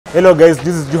Hello guys,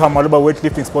 this is Juha Maluba,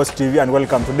 Weightlifting Sports TV, and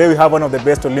welcome. Today we have one of the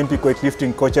best Olympic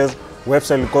weightlifting coaches,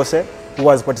 Webster Lukose, who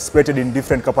has participated in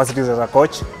different capacities as a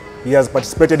coach. He has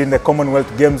participated in the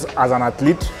Commonwealth Games as an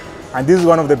athlete, and this is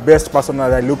one of the best persons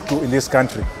that I look to in this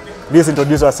country. Please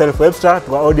introduce yourself, Webster,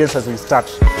 to our audience as we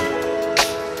start.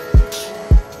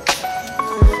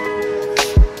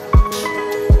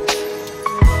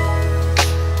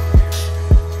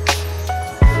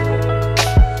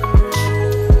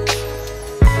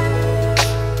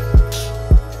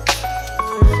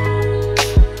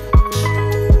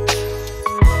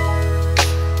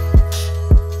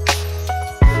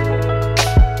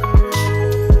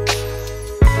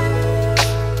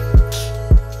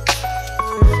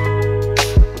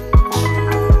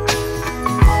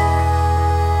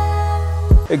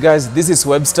 Hey guys, this is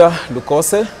Webster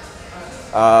Lukose,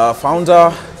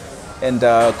 founder and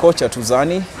coach at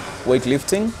Uzani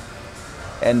Weightlifting,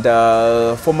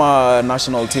 and former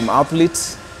national team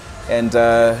athlete, and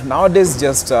nowadays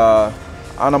just an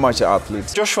amateur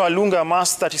athlete. Joshua Lunga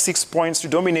amassed 36 points to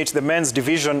dominate the men's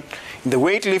division in the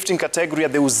weightlifting category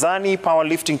at the Uzani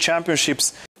Powerlifting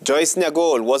Championships. Joyce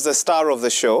Nyagol was the star of the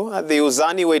show at the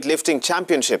Uzani Weightlifting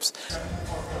Championships.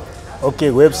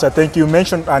 Okay, Webster, thank you. You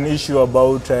mentioned an issue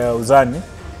about Uzani.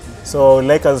 So I'd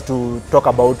like us to talk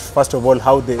about, first of all,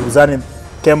 how the Uzani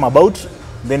came about.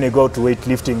 Then you go to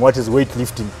weightlifting. What is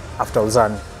weightlifting after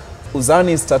Uzani?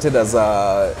 Uzani started as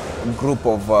a group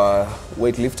of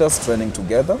weightlifters training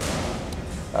together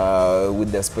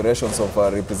with the aspirations of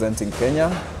representing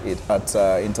Kenya at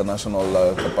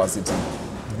international capacity.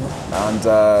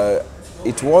 And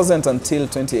it wasn't until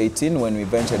 2018 when we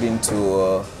ventured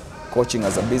into coaching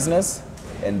as a business,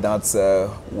 and that's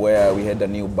where we had a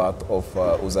new birth of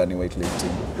Uzani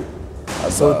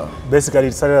Weightlifting. So basically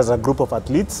it started as a group of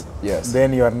athletes, yes.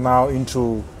 Then you are now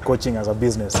into coaching as a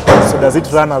business. So does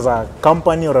it run as a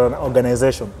company or an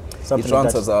organization? It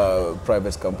runs as a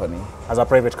private company. As a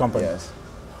private company? Yes.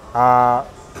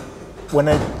 When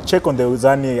I check on the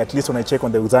Uzani, at least when I check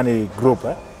on the Uzani group,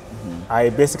 I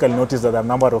basically noticed that a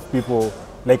number of people,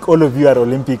 like all of you are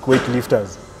Olympic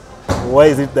weightlifters. Why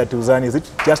is it that Uzani, is it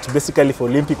just basically for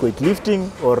Olympic weightlifting,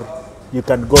 or you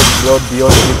can go beyond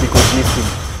Olympic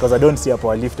weightlifting? Because I don't see a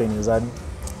powerlifter in Uzani.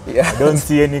 Yeah. I don't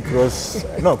see any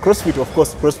CrossFit, of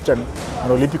course, CrossFit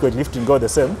and Olympic weightlifting go the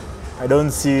same. I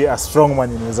don't see a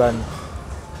strongman in Uzani.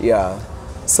 Yeah.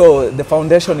 So the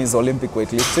foundation is Olympic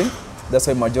weightlifting. That's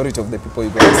why majority of the people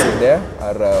you're going to see there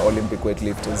are Olympic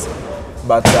weightlifters.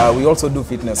 But we also do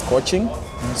fitness coaching.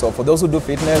 So for those who do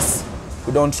fitness,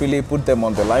 we don't really put them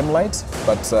on the limelight,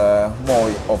 but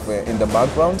more of in the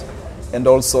background. And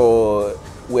also,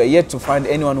 we're yet to find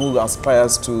anyone who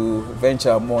aspires to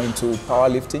venture more into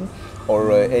powerlifting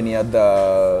or any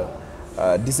other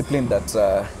discipline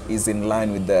that is in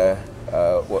line with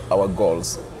our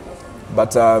goals.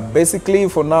 But basically,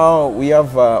 for now, we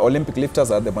have Olympic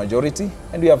lifters are the majority,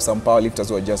 and we have some powerlifters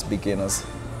who are just beginners.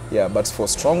 Yeah, but for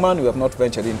strongman, we have not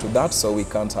ventured into that, so we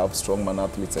can't have strongman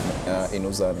athletes in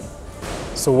Uzani.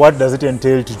 So what does it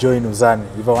entail to join Uzani?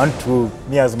 If I want to,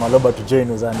 me as Maloba, to join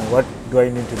Uzani, what do I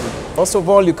need to do? First of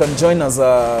all, you can join as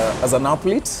an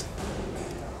athlete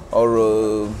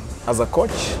or as a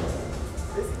coach.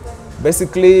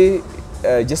 Basically,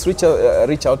 just reach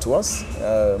out to us,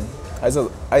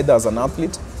 either as an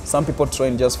athlete. Some people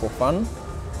train just for fun.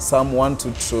 Some want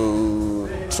to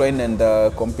train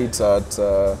and compete at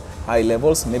high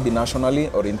levels, maybe nationally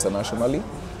or internationally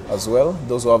as well.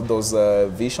 Those who have those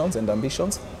visions and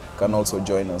ambitions can also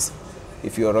join us.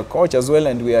 If you're a coach as well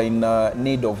and we are in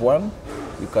need of one,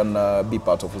 you can be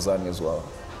part of Uzani as well.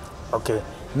 Okay.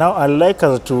 Now I'd like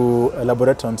us to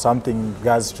elaborate on something in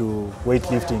regards to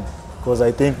weightlifting, because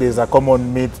I think there's a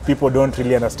common myth. People don't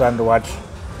really understand what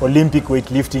Olympic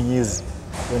weightlifting is.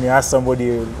 When you ask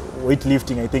somebody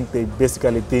weightlifting, I think they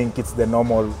basically think it's the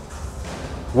normal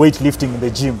weightlifting in the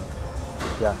gym.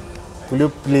 Yeah. Will you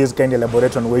please kind of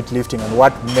elaborate on weightlifting and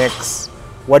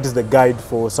what is the guide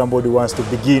for somebody who wants to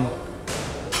begin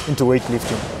into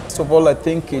weightlifting? First of all, I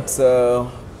think it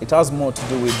has more to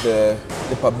do with the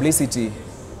publicity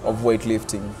of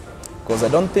weightlifting, because I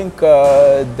don't think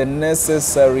the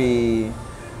necessary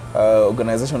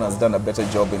organization has done a better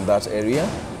job in that area.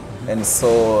 And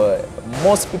so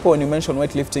most people, when you mention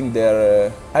weightlifting,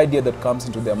 their idea that comes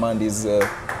into their mind is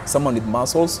someone with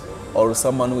muscles or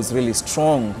someone who is really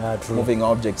strong moving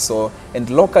objects. So, and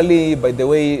locally, by the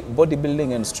way,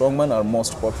 bodybuilding and strongman are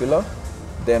most popular.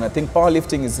 Then I think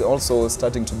powerlifting is also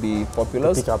starting to be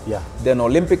popular. Pick up, yeah. Then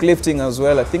Olympic lifting as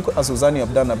well. I think as Uzani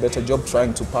have done a better job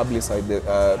trying to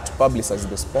publicize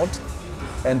the sport.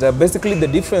 And basically the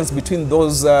difference between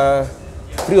those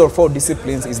 3 or 4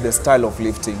 disciplines is the style of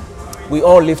lifting. We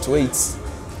all lift weights,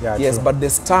 Yeah, yes, true. but the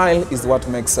style is what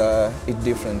makes it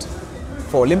different.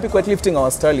 For Olympic weightlifting, our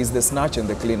style is the snatch and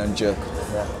the clean and jerk.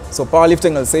 Yeah. So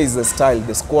powerlifting, I'll say, is the style,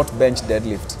 the squat, bench,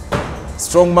 deadlift.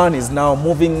 Strongman is now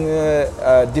moving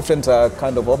different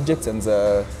kind of objects and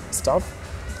stuff.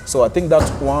 So I think that's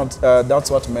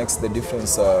what makes the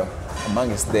difference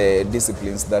amongst the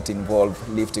disciplines that involve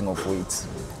lifting of weights.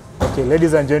 Okay,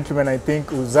 ladies and gentlemen, I think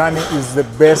Uzani is the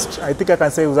best. I think I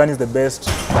can say Uzani is the best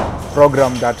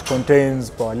program that contains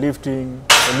powerlifting,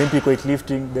 Olympic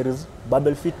weightlifting. There is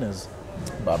barbell fitness.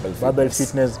 Barbell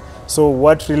fitness. So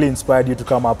what really inspired you to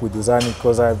come up with Uzani?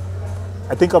 Because I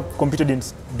think I've competed in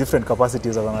different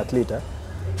capacities as an athlete,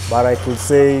 but I could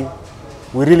say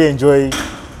we really enjoy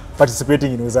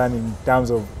participating in Uzani in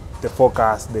terms of the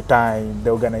focus, the time,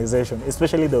 the organization,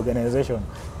 especially the organization.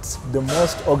 It's the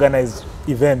most organized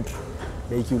event.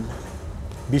 Like, you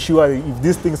be sure if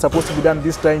this thing is supposed to be done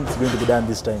this time, it's going to be done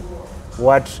this time.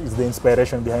 What is the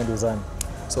inspiration behind Uzani?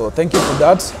 So thank you for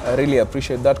that. I really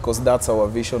appreciate that because that's our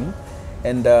vision.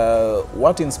 And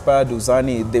what inspired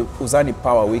Uzani, the Uzani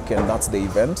Power Weekend, that's the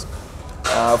event.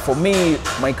 For me,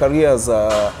 my career as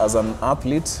an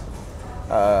athlete,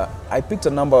 I picked a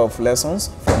number of lessons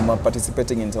from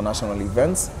participating in international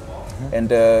events. And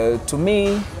to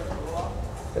me,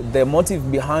 the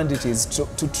motive behind it is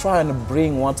to try and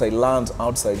bring what I learned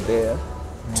outside there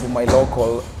to my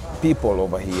local people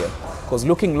over here. Because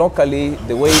looking locally,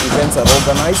 the way events are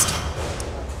organized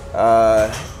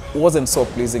wasn't so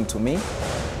pleasing to me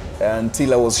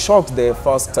until I was shocked the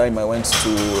first time I went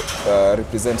to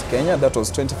represent Kenya. That was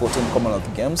 2014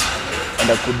 Commonwealth Games.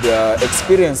 And I could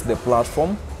experience the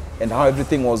platform and how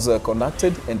everything was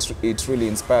conducted, and it really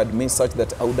inspired me such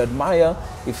that I would admire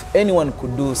if anyone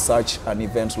could do such an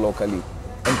event locally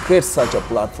and create such a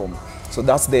platform. So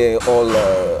that's the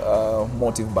whole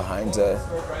motive behind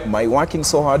my working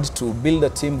so hard to build a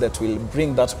team that will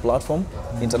bring that platform,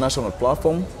 international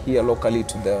platform, here locally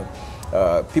to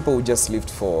the people who just lift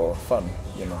for fun.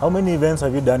 You know. How many events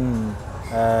have you done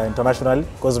internationally?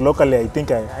 Because locally, I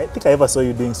think I ever saw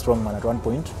you doing strongman at one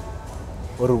point,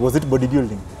 or was it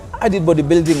bodybuilding? I did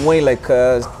bodybuilding way like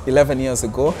 11 years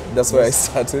ago. That's where I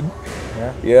started.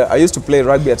 Yeah, I used to play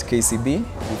rugby at KCB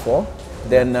before.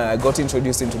 Then I got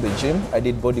introduced into the gym. I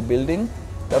did bodybuilding.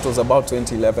 That was about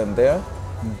 2011 there.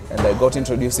 And I got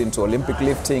introduced into Olympic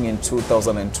lifting in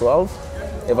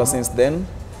 2012. Ever since then,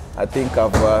 I think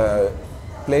I've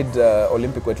played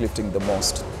Olympic weightlifting the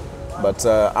most. But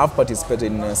I've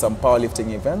participated in some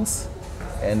powerlifting events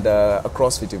and a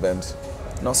CrossFit event.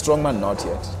 No, strongman, not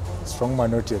yet. Strongman,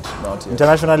 not yet. Not yet.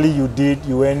 Internationally,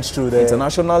 you went to the...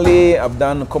 Internationally, I've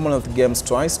done Commonwealth Games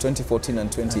twice, 2014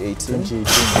 and 2018. 2018.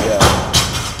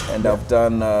 Yeah. And I've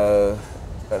done a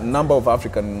number of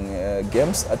African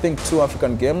games. I think 2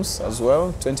 African games as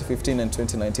well, 2015 and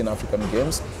 2019 African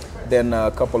games. Then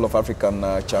a couple of African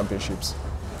championships.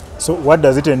 So what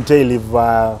does it entail if,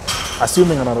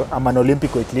 assuming I'm an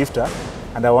Olympic weightlifter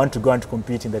and I want to go and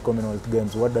compete in the Commonwealth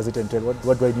Games, what does it entail?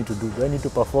 What do I need to do? Do I need to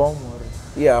perform? Or?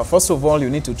 Yeah, first of all, you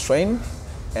need to train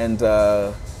and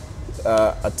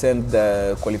attend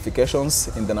the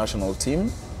qualifications in the national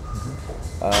team.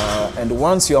 And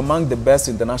once you're among the best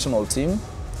in the national team,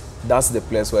 that's the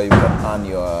place where you can earn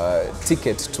your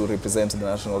ticket to represent the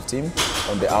national team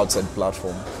on the outside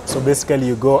platform. So basically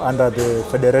you go under the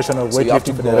Federation of Weightlifting. So you have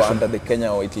to Federation. go under the Kenya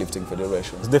Weightlifting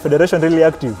Federation. Is the federation really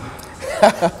active?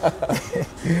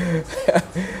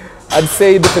 I'd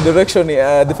say the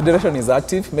federation is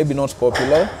active, maybe not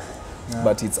popular,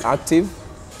 but it's active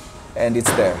and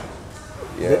it's there.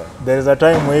 Yeah. There is a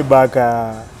time way back,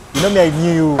 you know me, I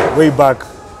knew you way back.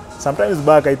 Sometimes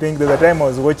back, I think there's a time I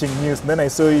was watching news, and then I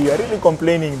saw you are really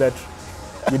complaining that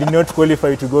you did not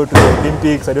qualify to go to the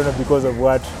Olympics. I don't know because of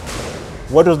what.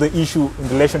 What was the issue in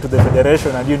relation to the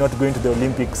federation and you not going to the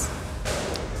Olympics?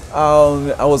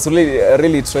 I was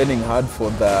really training hard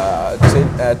for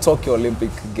the Tokyo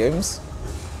Olympic Games,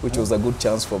 which was a good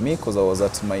chance for me because I was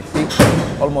at my peak,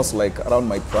 almost like around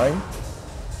my prime.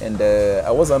 And I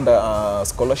was under a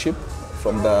scholarship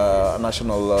from the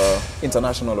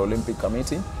International Olympic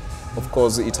Committee. Of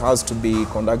course, it has to be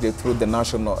conducted through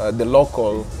the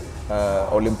local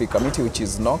Olympic Committee, which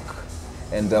is NOC,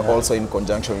 and also in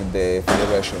conjunction with the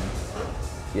federation.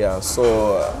 Yeah,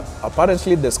 so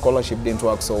apparently the scholarship didn't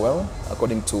work so well,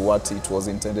 according to what it was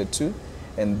intended to,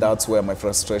 and that's where my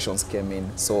frustrations came in.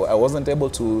 So I wasn't able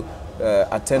to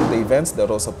attend the events that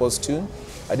I was supposed to.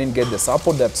 I didn't get the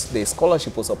support that the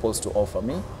scholarship was supposed to offer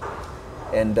me,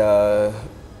 and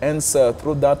hence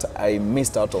through that I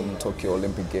missed out on Tokyo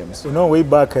Olympic Games. You know, way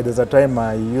back there's a time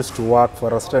I used to work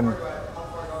for a certain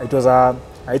it was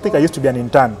I think I used to be an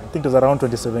intern. I think it was around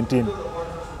 2017,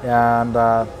 and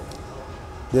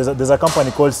there's a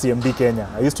company called CMD Kenya.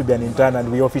 I used to be an intern,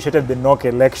 and we officiated the NOC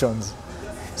elections.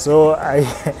 So I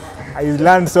I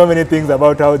learned so many things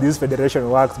about how this federation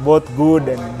works, both good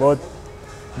and both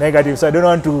negative. So I don't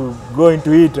want to go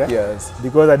into it, Yes.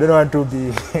 because I don't want to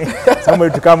be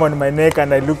somebody to come on my neck,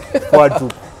 and I look forward to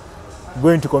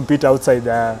going to compete outside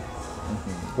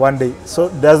one day. So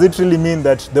does it really mean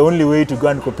that the only way to go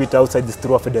and compete outside is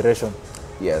through a federation?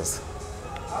 Yes.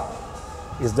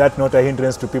 Is that not a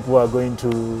hindrance to people who are going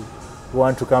to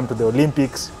want to come to the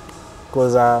Olympics?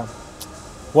 Because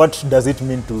what does it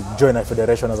mean to join a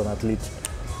federation as an athlete?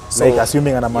 So, like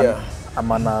assuming I'm a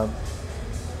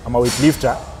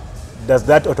weightlifter, does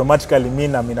that automatically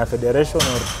mean I'm in a federation,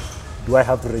 or do I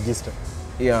have to register?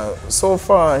 Yeah, so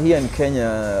far here in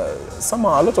Kenya,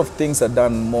 somehow a lot of things are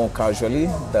done more casually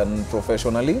than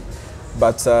professionally,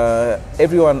 but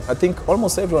everyone, I think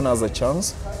almost everyone has a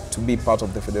chance to be part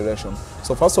of the federation.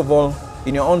 So first of all,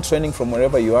 in your own training from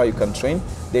wherever you are, you can train.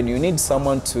 Then you need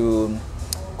someone to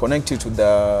connect you to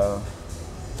the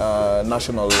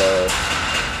national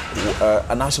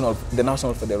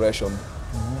federation.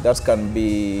 Mm-hmm. That can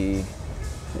be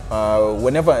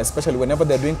especially whenever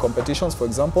they're doing competitions, for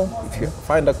example, if you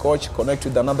find a coach, connect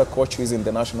with another coach who is in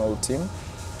the national team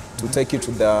to take you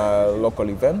to the local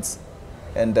events.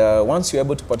 And once you're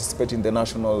able to participate in the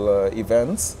national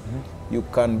events, you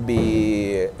can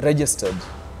be registered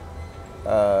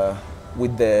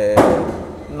with the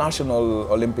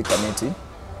National Olympic Committee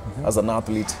as an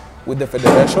athlete, with the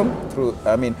federation, through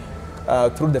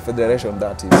the federation,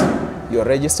 that is. You're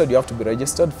registered, you have to be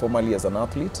registered formally as an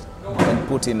athlete and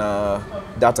put in a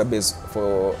database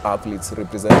for athletes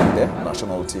representing the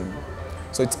national team.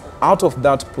 So it's out of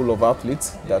that pool of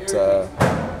athletes that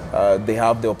they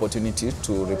have the opportunity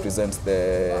to represent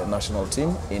the national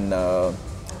team in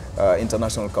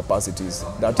international capacities.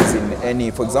 That is in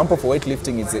any, for example, for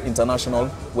weightlifting, it's the International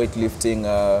Weightlifting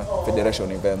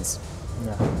Federation events.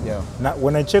 Yeah. Now,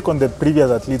 when I check on the previous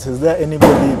athletes, is there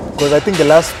anybody, because I think the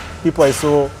last people I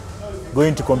saw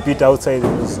going to compete outside,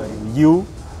 it was you,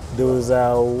 there was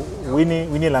Winnie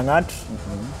Langat,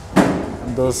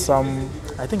 and there was some,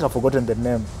 I think I've forgotten the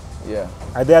name. Yeah.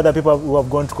 Are there other people who have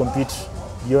gone to compete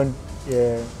beyond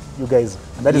you guys?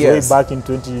 And that is Yes. way back in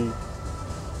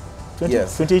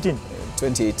 2018?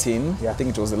 2018, Yeah. I think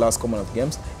it was the last Commonwealth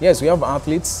Games. Yes, we have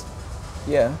athletes,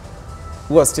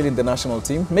 who are still in the national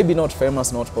team. Maybe not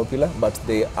famous, not popular, but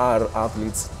they are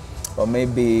athletes. Or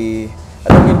maybe, I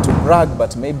don't mean to brag,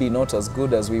 but maybe not as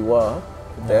good as we were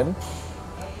then.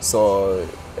 So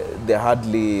they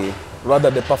hardly, rather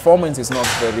the performance is not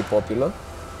very popular.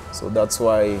 So that's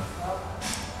why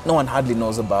no one hardly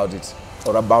knows about it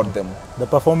or about them. The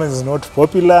performance is not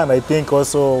popular, and I think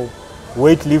also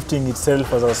weightlifting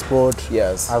itself as a sport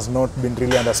has not been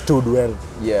really understood well.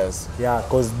 Yes. Yeah,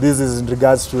 because this is in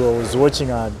regards to, I was watching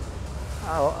a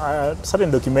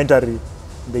certain documentary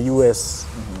in the US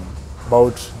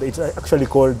about, it's actually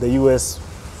called the US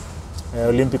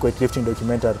Olympic weightlifting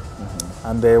documentary.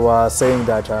 And they were saying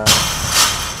that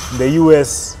in the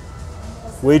US,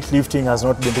 weightlifting has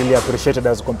not been really appreciated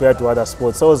as compared to other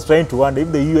sports. So I was trying to wonder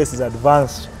if the US is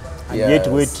advanced and yet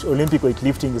Olympic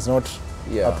weightlifting is not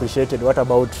appreciated. What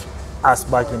about us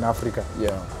back in Africa?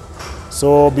 Yeah.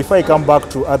 So before I come back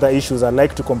to other issues, I'd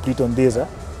like to complete on this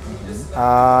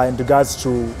in regards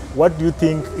to what do you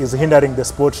think is hindering the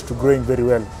sport to growing very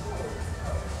well?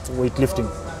 Weightlifting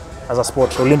as a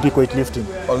sport, Olympic weightlifting.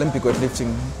 Olympic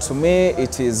weightlifting, to me,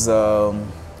 it is a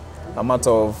matter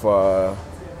of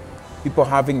people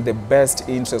having the best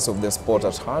interests of the sport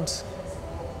at heart.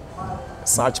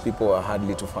 Such people are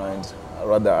hardly to find,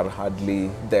 rather are hardly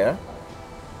there,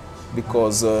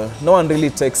 because no one really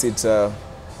takes it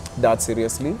that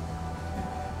seriously.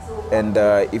 And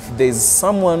if there's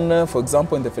someone, for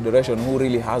example, in the federation who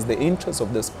really has the interest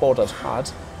of the sport at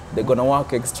heart, they're going to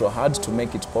work extra hard to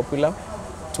make it popular,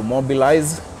 to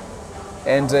mobilize.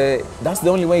 And that's the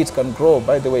only way it can grow,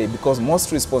 by the way, because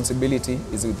most responsibility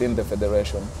is within the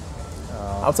federation.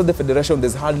 Outside the federation,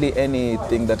 there's hardly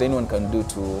anything that anyone can do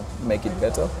to make it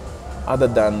better, other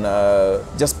than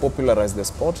just popularize the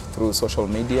sport through social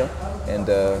media and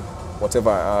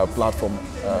whatever platform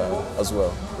as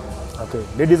well. Okay,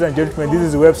 ladies and gentlemen, this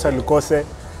is Webster Lukose,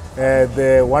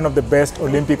 one of the best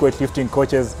Olympic weightlifting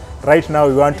coaches. Right now,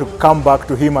 we want to come back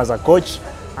to him as a coach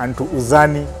and to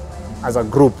Uzani as a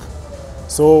group.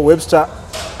 So, Webster,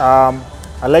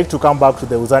 I'd like to come back to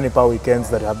the Uzani Power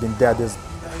Weekends that have been there. There's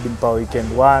been Power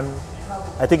Weekend 1,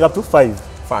 I think up to 5.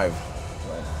 5.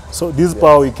 So these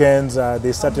Power Weekends,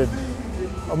 they started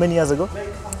how many years ago?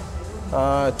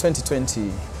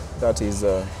 2020. That is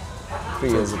 3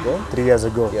 years ago. 3 years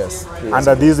ago. Yes. 3 years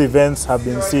Under ago. these events, have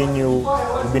been seeing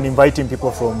you've been inviting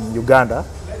people from Uganda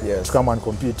Yes. to come and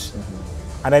compete.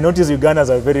 And I notice Ugandans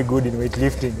are very good in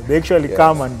weightlifting. They actually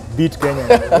come and beat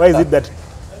Kenya. Why is it that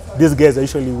these guys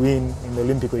usually win in the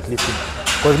Olympic weightlifting?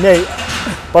 Because me,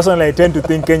 personally, I tend to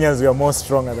think Kenyans were more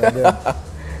stronger than them.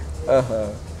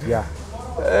 Yeah.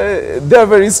 They're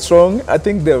very strong. I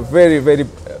think they're very, very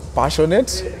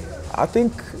passionate. I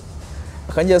think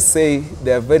I can just say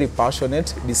they're very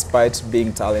passionate despite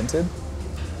being talented.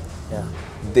 Yeah.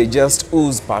 They just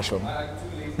ooze passion.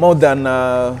 More than,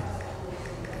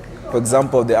 for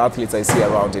example, the athletes I see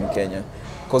around in Kenya.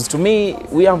 Because to me,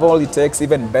 we have all it takes,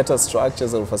 even better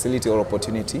structures or facility or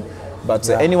opportunity. But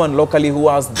anyone locally who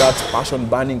has that passion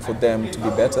burning for them to be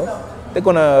better, they're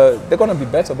gonna be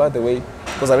better, by the way.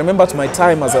 Because I remember at my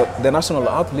time as the national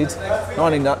athlete, no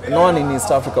one in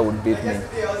East Africa would beat me.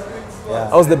 Yeah.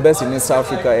 I was the best in East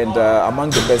Africa and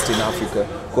among the best in Africa.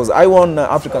 Because I won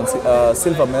African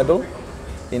silver medal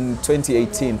in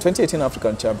 2018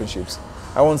 African Championships.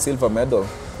 I won silver medal.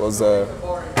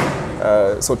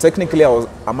 So technically I was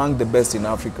among the best in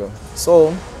Africa.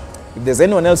 So if there's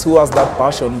anyone else who has that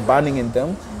passion burning in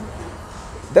them,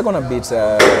 they're gonna be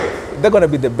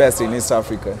the best in East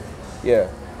Africa. Yeah.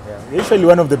 You're usually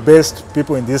one of the best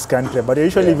people in this country, but you're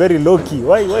usually very low key.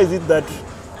 Why is it that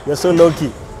you're so low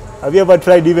key? Have you ever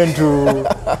tried even to,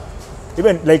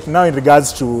 even like now in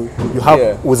regards to, you have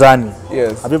Uzani.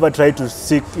 Yes. Have you ever tried to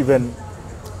seek even,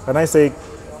 can I say,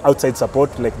 outside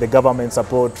support, like the government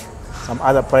support, some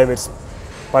other private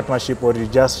partnership, or you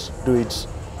just do it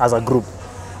as a group?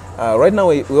 Right now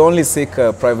we only seek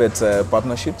private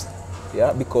partnerships,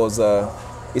 because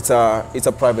it's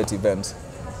a private event.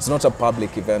 It's not a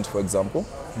public event, for example,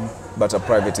 but a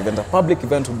private event. A public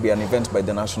event would be an event by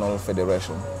the National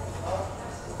Federation.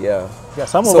 Yeah.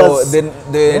 Some of so us, then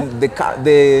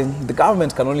the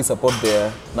government can only support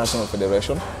their national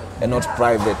federation and not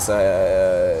private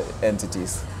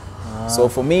entities. So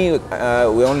for me,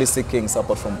 we're only seeking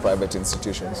support from private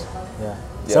institutions. Yeah.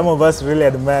 Some of us really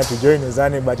admire to join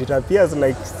Uzani, but it appears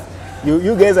like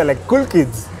you guys are like cool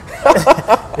kids.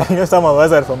 You know, some of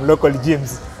us are from local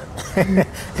gyms.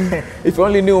 If you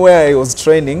only knew where I was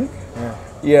training.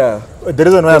 Yeah. The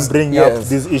reason why I'm bringing up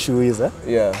this issue is,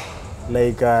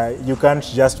 like you can't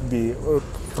just be,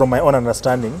 from my own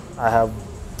understanding, I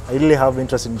really have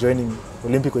interest in joining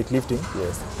Olympic weightlifting.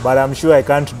 Yes. But I'm sure I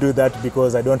can't do that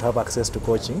because I don't have access to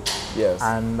coaching. Yes.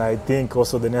 And I think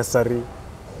also the necessary,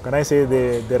 can I say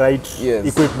the right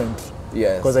equipment?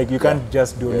 Yes. Because like you can't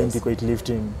just do Olympic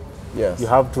weightlifting. Yes. You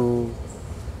have to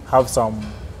have some,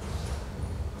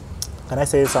 can I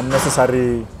say, some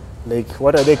necessary, like,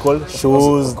 what are they called?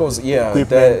 Shoes, of course, yeah.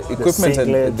 The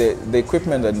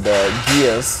equipment and the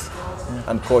gears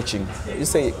and coaching. You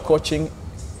say coaching,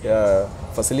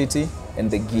 facility, and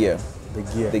the gear.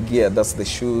 The gear, that's the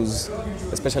shoes,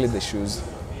 especially the shoes.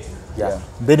 Yeah.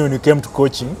 Then when you came to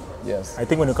coaching, I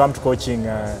think when you come to coaching,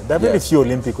 there are very few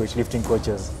Olympic weightlifting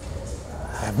coaches.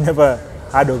 I've never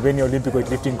heard of any Olympic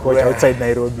weightlifting coach outside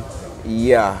Nairobi.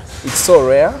 Yeah, it's so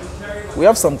rare. We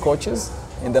have some coaches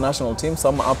in the national team.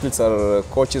 Some athletes are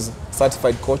coaches,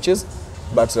 certified coaches,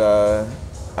 but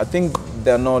I think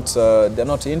they're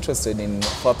not interested in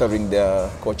furthering their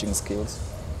coaching skills.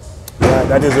 Yeah,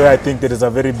 that is where I think there is a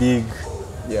very big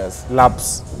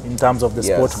lapse in terms of the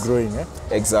sport growing.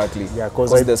 Exactly. Yeah,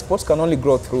 because the sport can only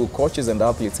grow through coaches and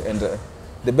athletes, and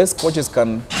the best coaches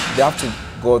they have to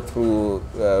go through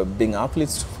being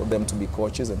athletes for them to be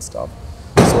coaches and stuff.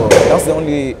 So that's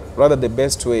the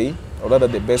best way, or rather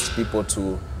the best people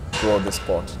to grow the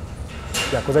sport.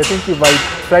 Yeah, because I think if I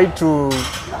try to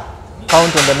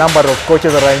count on the number of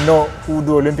coaches that I know who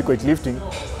do Olympic weightlifting,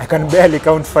 I can barely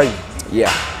count 5.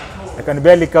 Yeah. I can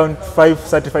barely count 5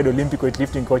 certified Olympic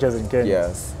weightlifting coaches in Kenya.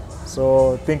 Yes.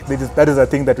 So I think that is a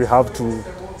thing that we have to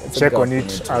check on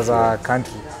it as a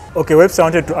country. Okay, Webster, I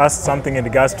wanted to ask something in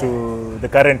regards to the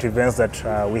current events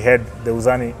that we had, the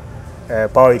Uzani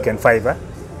Power Weekend 5.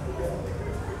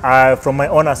 From my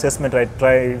own assessment, I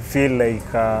feel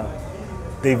like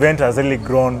the event has really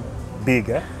grown big,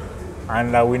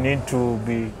 and we need to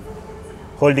be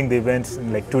holding the events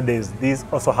in like 2 days. This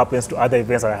also happens to other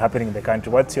events that are happening in the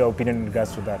country. What's your opinion in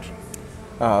regards to that?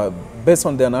 Based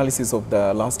on the analysis of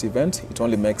the last event, it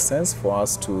only makes sense for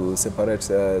us to separate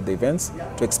the events,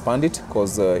 to expand it,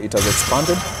 because it has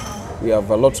expanded. We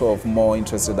have a lot of more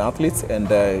interested athletes,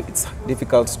 and it's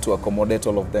difficult to accommodate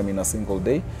all of them in a single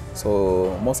day.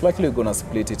 So most likely we're going to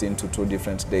split it into 2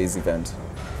 different days event.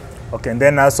 Okay, and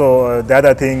then also the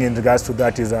other thing in regards to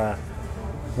that is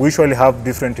we usually have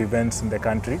different events in the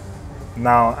country,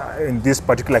 Now, in this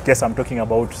particular case, I'm talking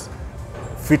about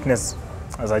fitness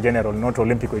as a general, not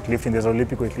Olympic weightlifting. There's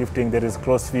Olympic weightlifting, there is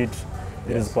CrossFit,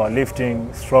 there is powerlifting,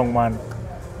 strongman.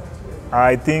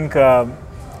 I think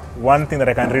one thing that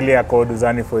I can really accord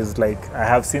Uzani for is like, I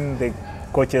have seen the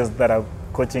coaches that are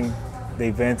coaching the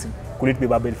events, could it be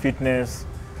Barbell Fitness,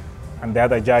 and the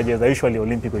other judges, they're usually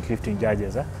Olympic weightlifting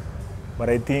judges. But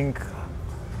I think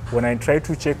when I try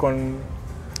to check on,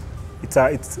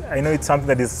 I know it's something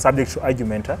that is subject to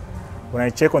argument. When I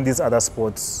check on these other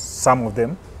sports, some of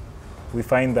them, we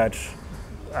find that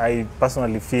I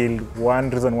personally feel one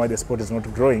reason why the sport is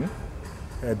not growing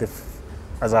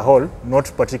as a whole,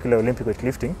 not particularly Olympic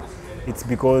weightlifting, it's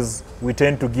because we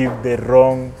tend to give the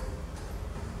wrong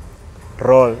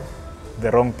role,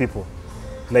 the wrong people.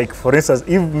 Like for instance,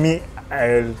 if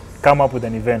I'll come up with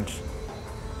an event.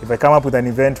 If I come up with an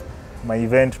event, my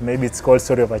event, maybe it's called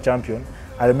Story of a Champion,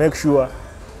 I'll make sure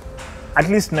at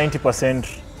least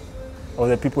 90% of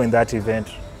the people in that event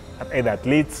are either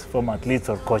athletes, former athletes,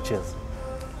 or coaches.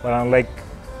 But unlike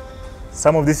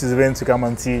some of these events, you come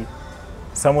and see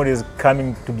somebody is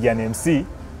coming to be an MC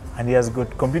and he has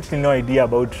got completely no idea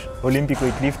about Olympic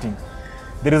weightlifting.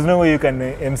 There is no way you can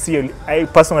MC. I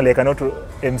personally cannot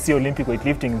MC Olympic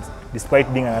weightlifting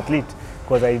despite being an athlete,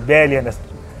 because I barely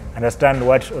understand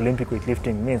what Olympic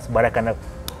weightlifting means, but I can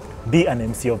be an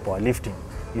MC of powerlifting.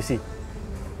 You see,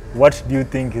 what do you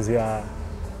think is your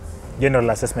general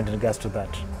assessment in regards to that?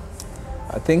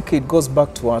 I think it goes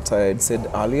back to what I had said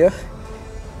earlier.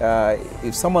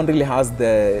 If someone really has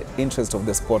the interest of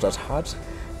the sport at heart,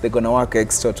 they're going to work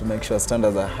extra to make sure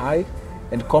standards are high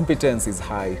and competence is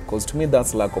high. Because to me,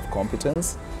 that's lack of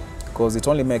competence. Because it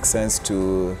only makes sense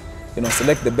to,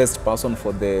 select the best person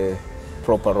for the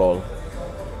proper role.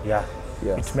 Yeah,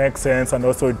 yes. It makes sense, and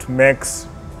also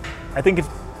I think it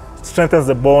strengthens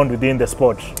the bond within the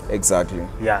sport. Exactly.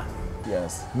 Yeah.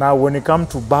 Yes. Now, when you come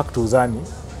back to Uzani,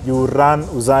 you run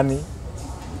Uzani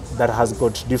that has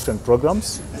got different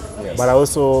programs, yes. But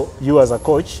also you as a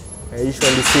coach, I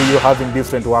usually see you having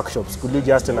different workshops. Could you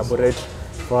just elaborate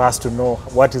for us to know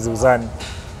what is Uzani?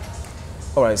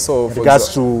 All right, so in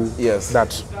regards to yes.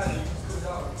 that.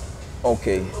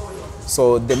 Okay,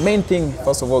 so the main thing,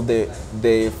 first of all,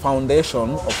 the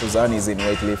foundation of Uzani is in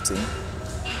weightlifting.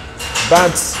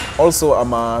 But also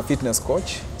I'm a fitness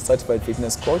coach, certified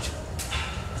fitness coach.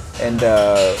 And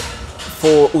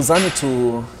for Uzani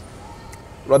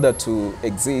to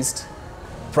exist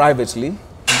privately,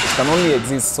 it can only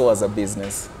exist so as a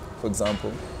business, for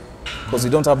example, because we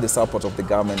don't have the support of the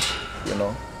government,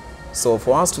 So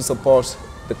for us to support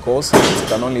the cause, it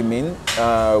can only mean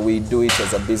we do it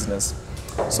as a business.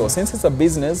 So since it's a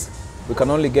business, we can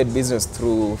only get business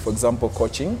through, for example,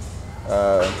 coaching,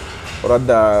 or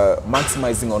rather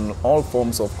maximizing on all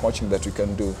forms of coaching that we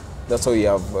can do. That's why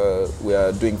we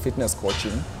are doing fitness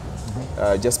coaching,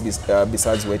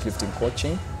 besides weightlifting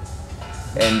coaching.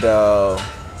 And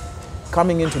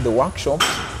coming into the workshop,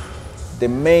 the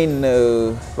main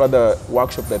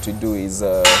workshop that we do is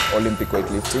Olympic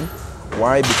weightlifting.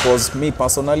 Why? Because me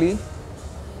personally,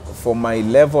 for my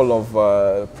level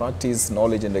of practice,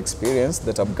 knowledge and experience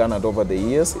that I've garnered over the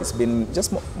years, it's been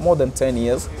just more than 10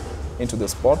 years into the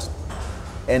sport.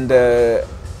 And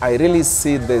I really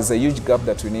see there's a huge gap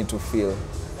that we need to fill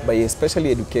by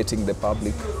especially educating the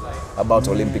public about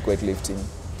Olympic weightlifting.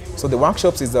 So the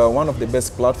workshops is one of the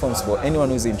best platforms for anyone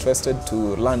who's interested to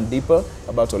learn deeper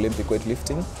about Olympic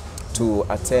weightlifting, to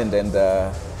attend and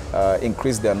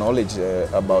increase their knowledge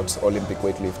about Olympic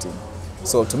weightlifting.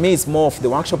 So to me, the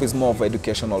workshop is more of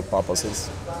educational purposes.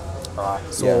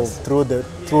 So yes.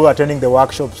 through attending the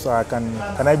workshops,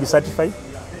 can I be certified?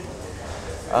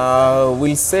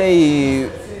 We'll say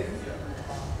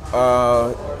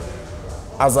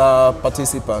as a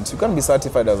participant. You can be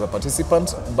certified as a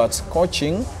participant, but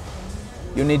coaching,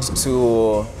 you need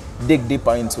to dig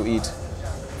deeper into it.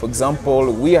 For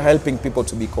example, we are helping people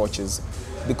to be coaches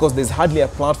because there's hardly a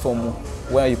platform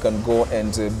where you can go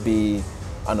and be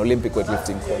an Olympic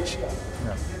weightlifting coach,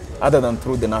 other than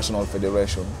through the National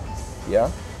Federation.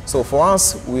 Yeah. So for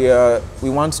us, we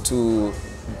want to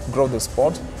grow the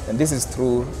sport, and this is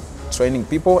through training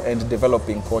people and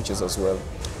developing coaches as well.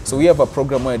 So we have a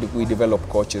program where we develop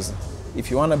coaches.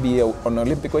 If you want to be an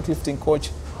Olympic weightlifting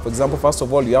coach, for example, first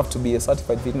of all, you have to be a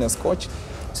certified fitness coach.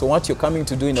 So what you're coming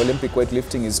to do in Olympic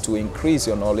weightlifting is to increase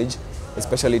your knowledge,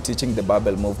 especially teaching the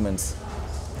barbell movements.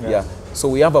 Yeah. So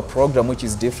we have a program which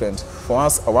is different. For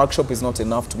us, a workshop is not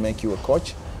enough to make you a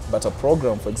coach, but a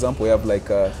program, for example, we have like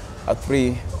a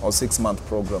 3 or 6 month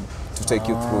program to take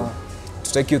you through.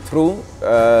 To take you through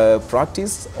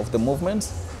practice of the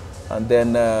movements, and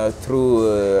then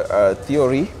through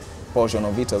theory portion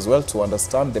of it as well to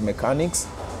understand the mechanics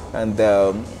and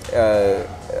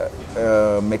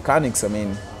mechanics, I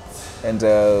mean, and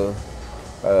how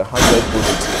do I put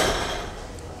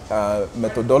it?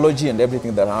 Methodology and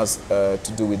everything that has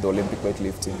to do with Olympic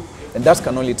weightlifting. And that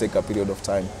can only take a period of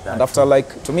time. And after,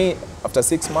 like, to me, after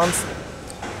 6 months,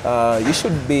 you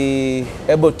should be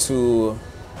able to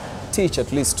teach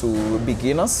at least to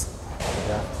beginners.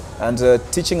 Yeah. And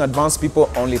teaching advanced people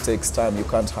only takes time. You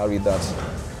can't hurry that,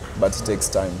 but it takes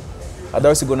time.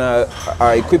 Otherwise, you're gonna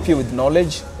equip you with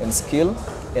knowledge and skill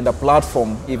and a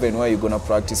platform even where you're gonna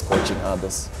practice coaching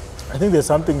others. I think there's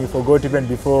something we forgot even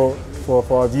before for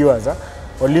our viewers.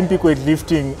 Olympic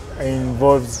weightlifting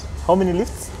involves how many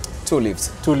lifts? 2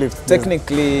 lifts. 2 lifts.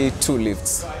 Technically 2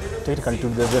 lifts. Technically 2.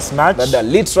 There's the snatch. But they're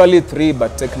literally 3,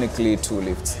 but technically 2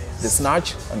 lifts. The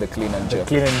snatch and the clean and jerk.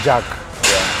 Clean and jerk.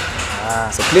 Yeah.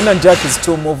 So clean and jerk is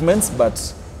 2 movements,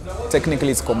 but technically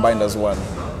it's combined as 1.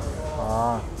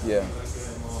 Yeah.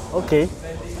 Okay.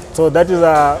 So that is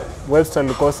Webster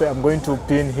Lukose. I'm going to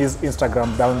pin his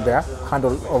Instagram down there,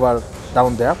 handle over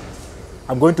down there.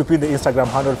 I'm going to pin the Instagram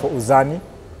handle for Uzani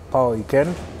Power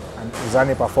Weekend and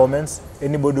Uzani Performance.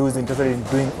 Anybody who is interested in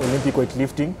doing Olympic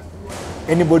weightlifting,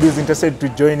 anybody who is interested to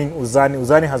joining Uzani.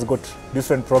 Uzani has got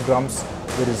different programs.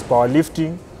 There is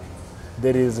powerlifting,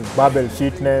 there is barbell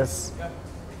fitness,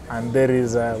 and there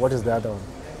is, what is the other one?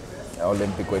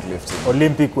 Olympic weightlifting.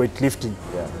 Olympic weightlifting.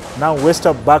 Yeah. Now,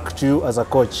 Webster, back to you as a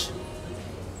coach.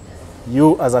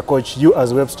 You as a coach, you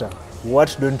as Webster,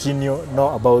 what don't you know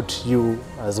about you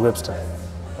as Webster,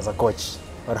 as a coach?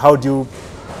 Or how do you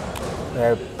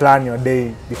plan your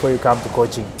day before you come to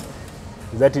coaching?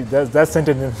 That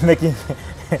sentence making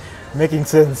making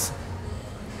sense.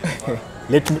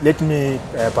 Let me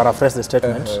paraphrase the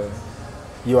statement.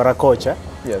 You are a coach, eh?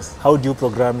 Yes. How do you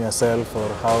program yourself, or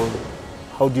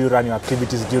how do you run your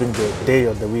activities during the day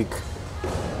or the week?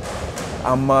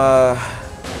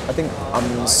 I think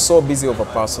I'm so busy of a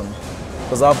person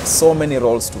because I have so many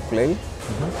roles to play.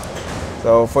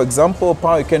 So, for example,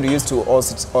 Power Weekend we used to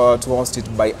host it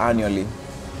biannually,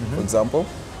 for example.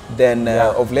 Then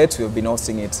of late we have been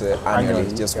hosting it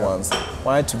annually, just once.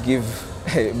 Wanted to give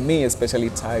me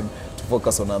especially time to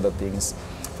focus on other things.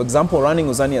 For example, running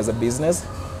Uzani as a business,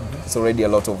 it's already a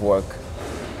lot of work.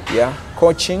 Yeah,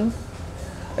 coaching,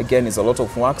 again, is a lot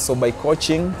of work. So by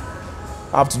coaching,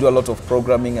 I have to do a lot of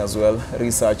programming as well,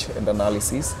 research and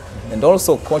analysis. And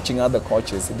also coaching other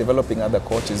coaches, developing other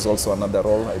coaches is also another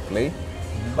role I play.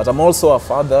 But I'm also a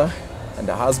father and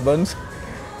a husband.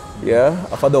 Yeah,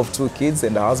 a father of 2 kids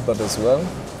and a husband as well.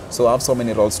 So I have so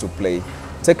many roles to play.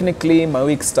 Technically, my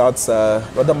week starts,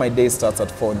 rather my day starts at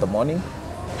 4 in the morning.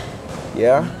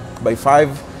 Yeah, by 5,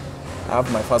 I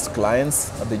have my first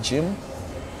clients at the gym,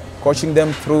 coaching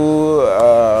them through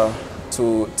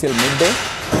till midday.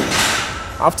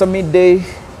 After midday,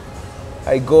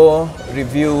 I go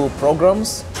review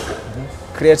programs,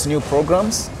 create new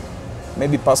programs,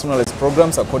 maybe personalized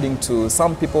programs according to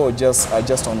some people are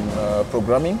just on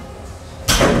programming.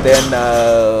 And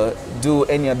then do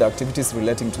any other activities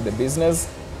relating to the business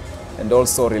and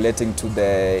also relating to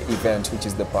the event, which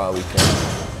is the Power Weekend.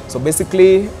 So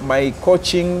basically, my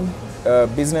coaching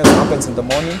business happens in the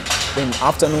morning. In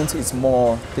afternoons, it's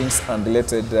more things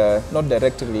unrelated, not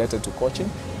directly related to coaching,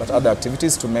 but other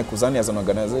activities to make Uzani as an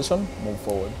organization move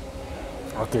forward.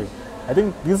 Okay. I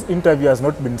think this interview has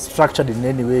not been structured in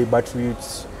any way, but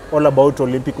it's all about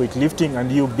Olympic weightlifting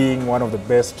and you being one of the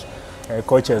best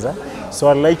coaches. So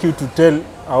I'd like you to tell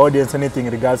our audience anything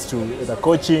in regards to either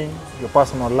coaching, your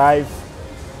personal life,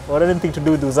 or anything to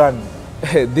do with Uzani.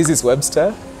 This is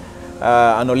Webster,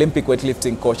 an Olympic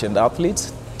weightlifting coach and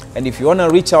athlete. And if you want to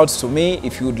reach out to me,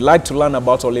 if you would like to learn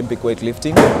about Olympic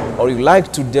weightlifting, or you'd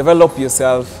like to develop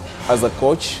yourself as a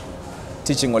coach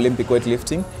teaching Olympic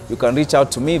weightlifting, you can reach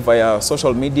out to me via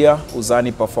social media,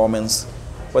 Uzani Performance,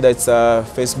 whether it's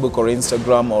Facebook or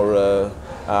Instagram or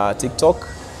TikTok.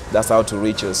 That's how to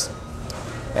reach us.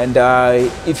 And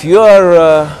if you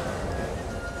are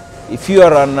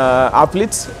an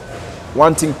athlete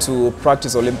wanting to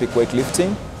practice Olympic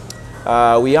weightlifting,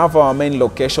 we have our main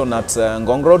location at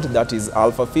Ngong Road, that is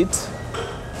Alpha Fit,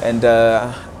 and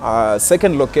our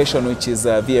second location, which is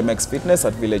VMX Fitness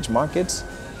at Village Market,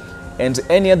 and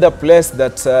any other place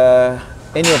that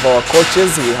any of our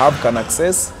coaches we have can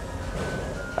access.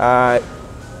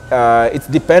 It's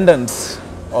dependent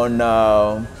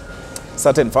on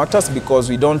certain factors because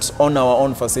we don't own our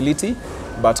own facility,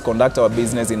 but conduct our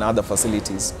business in other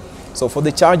facilities. So for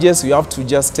the charges, you have to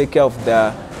just take care of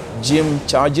the gym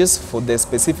charges for the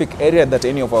specific area that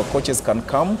any of our coaches can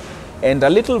come, and a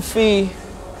little fee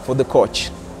for the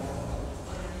coach.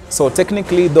 So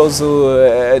technically, those who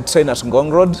train at Ngong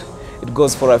Road, it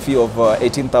goes for a fee of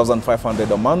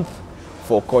 18,500 a month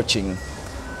for coaching.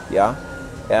 Yeah.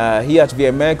 Here at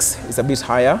VMX, it's a bit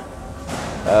higher.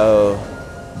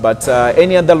 But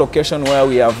any other location where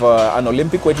we have an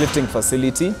Olympic weightlifting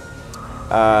facility,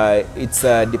 it's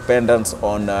dependent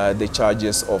on the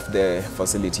charges of the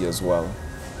facility as well.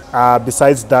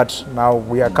 Besides that, now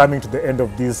we are coming to the end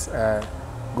of this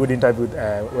good interview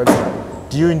with Webster.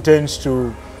 Do you intend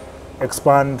to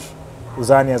expand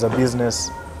Uzani as a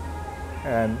business?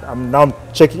 And I'm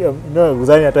checking,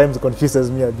 Uzani at times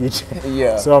confuses me a bit.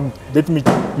 Yeah. So let me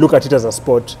look at it as a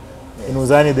sport. Yes. In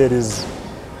Uzani there is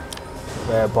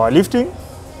powerlifting,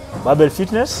 barbell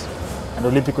fitness, and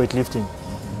Olympic weightlifting.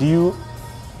 Do you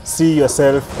see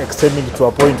yourself extending to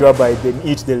a point whereby in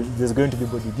each there's going to be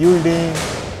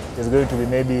bodybuilding, there's going to be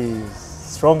maybe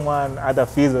strongman, other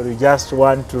fields, or you just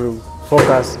want to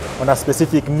focus on a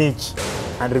specific niche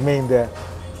and remain there?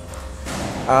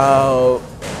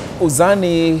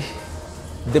 Uzani,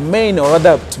 the main, or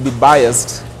rather to be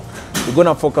biased, we're going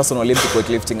to focus on Olympic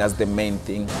weightlifting as the main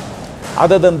thing.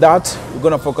 Other than that, we're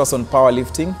going to focus on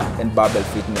powerlifting and barbell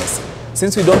fitness.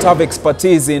 Since we don't have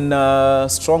expertise in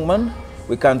strongman,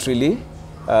 we can't really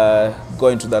go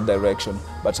into that direction.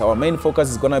 But our main focus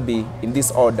is going to be in this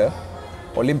order: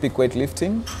 Olympic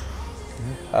weightlifting,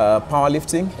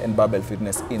 powerlifting, and barbell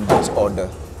fitness in that order.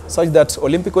 Such that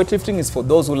Olympic weightlifting is for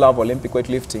those who love Olympic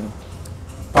weightlifting.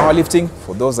 Powerlifting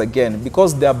for those, again,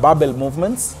 because they are barbell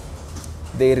movements,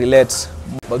 they relate.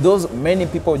 But those many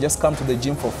people just come to the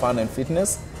gym for fun and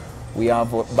fitness, we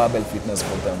have barbell fitness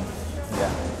for them.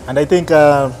 Yeah. And I think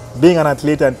being an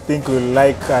athlete, I think we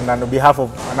like, and on behalf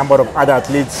of a number of other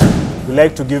athletes, we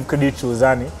like to give credit to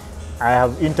Uzani. I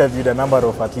have interviewed a number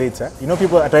of athletes. You know,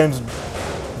 people at times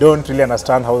don't really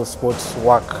understand how sports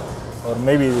work, or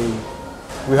maybe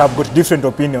we have got different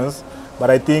opinions, but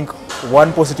I think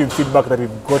one positive feedback that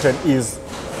we've gotten is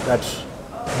that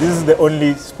this is the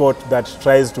only sport that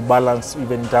tries to balance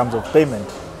even in terms of payment,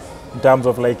 in terms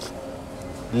of like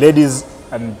ladies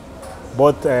and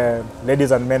both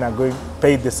ladies and men are going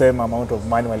paid the same amount of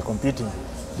money while competing,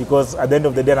 because at the end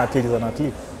of the day an athlete is an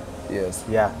athlete. Yes.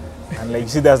 Yeah. And like you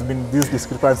see, there's been this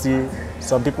discrepancy.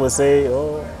 Some people say,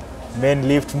 oh, men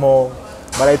lift more,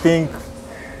 but I think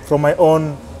from my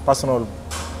own personal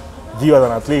view as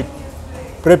an athlete,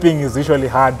 prepping is usually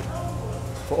hard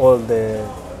for all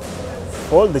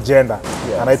the gender.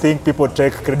 Yes. And I think people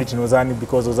take credit in Uzani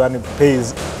because Uzani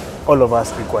pays all of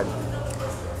us equally.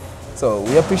 So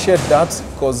we appreciate that,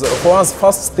 because for us,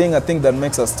 first thing I think that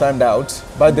makes us stand out,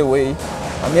 by the way,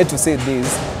 I'm here to say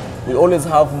this, we always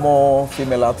have more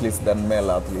female athletes than male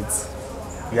athletes.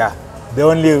 Yeah, the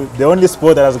only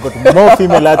sport that has got more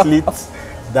female athletes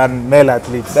than male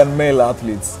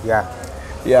athletes. Yeah.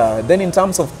 Yeah, then in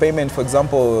terms of payment, for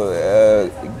example,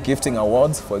 gifting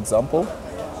awards, for example,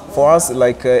 for us,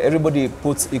 like everybody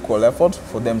puts equal effort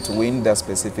for them to win their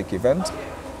specific event.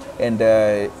 And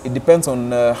it depends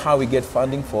on how we get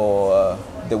funding for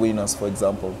the winners, for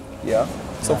example. Yeah.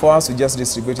 So for us, we just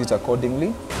distribute it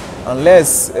accordingly,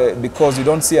 unless because we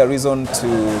don't see a reason to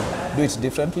do it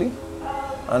differently,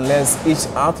 unless each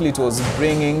athlete was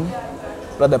bringing,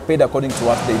 rather paid according to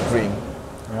what they bring.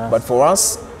 Yeah. But for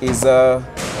us, is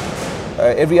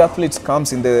every athlete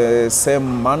comes in the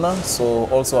same manner, so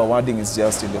also awarding is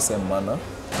just in the same manner,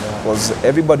 because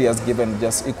everybody has given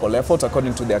just equal effort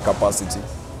according to their capacity.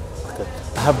 Okay.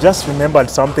 I have just remembered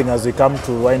something as we come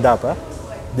to wind up.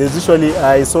 There's usually,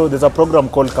 there's a program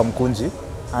called Kamkunji,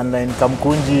 and in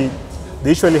Kamkunji, they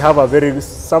usually have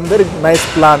some very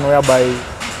nice plan whereby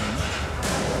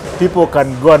people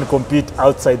can go and compete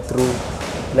outside through,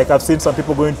 like I've seen some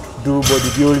people going to do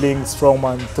bodybuilding,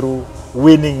 strongman through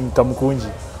winning in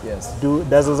Kamkunji. Yes.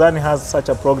 Does Uzani has such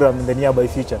a program in the nearby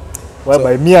future,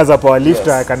 whereby me as a powerlifter,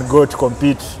 I can go to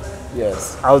compete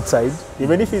outside,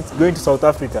 even if it's going to South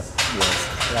Africa?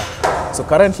 Yes. Yeah. So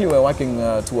currently we're working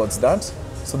towards that,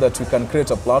 so that we can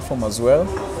create a platform as well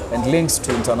and links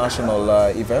to international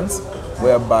events,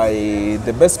 whereby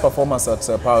the best performers at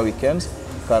Power Weekend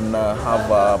can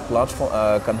have a platform,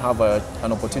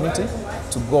 an opportunity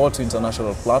to go to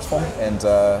international platform and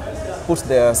put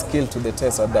their skill to the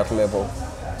test at that level.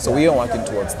 So we are working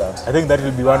towards that. I think that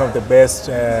will be one of the best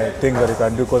things that we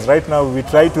can do, because right now we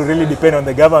try to really depend on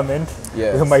the government.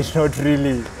 Yes. We might not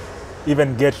really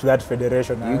even get to that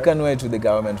federation. You can wait to the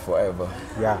government forever.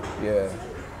 Yeah. Yeah.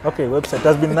 Okay, Webster, it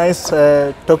has been nice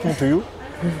talking to you.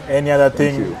 Any other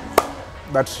thing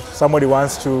that somebody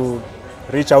wants to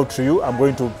reach out to you, I'm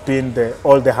going to pin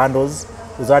all the handles.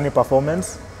 Uzani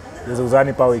Performance, there's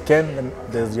Uzani Power Weekend, and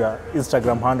there's your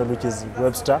Instagram handle, which is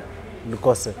Webster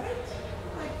Lukose.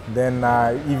 Then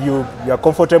if you are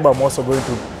comfortable, I'm also going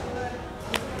to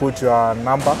put your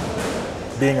number,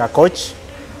 being a coach.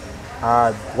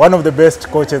 One of the best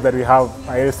coaches that we have,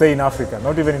 I will say in Africa,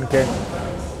 not even in Kenya.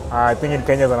 I think in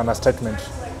Kenya is an understatement.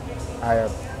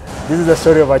 This is the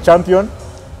story of a champion.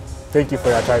 Thank you for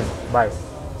your time. Bye.